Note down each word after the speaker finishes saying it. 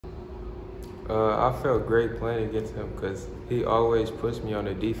I felt great playing against him because he always pushed me on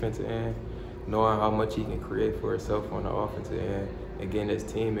the defensive end, knowing how much he can create for himself on the offensive end and getting his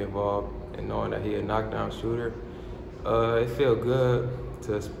team involved and knowing that he a knockdown shooter. It felt good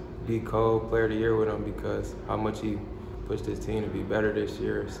to be co-player of the year with him because how much he pushed his team to be better this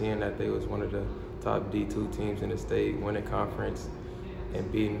year, seeing that they was one of the top D2 teams in the state, winning conference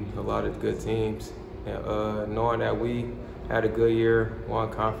and beating a lot of good teams. And knowing that we had a good year, won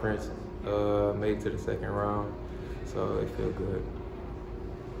conference, made it to the second round, so it felt good.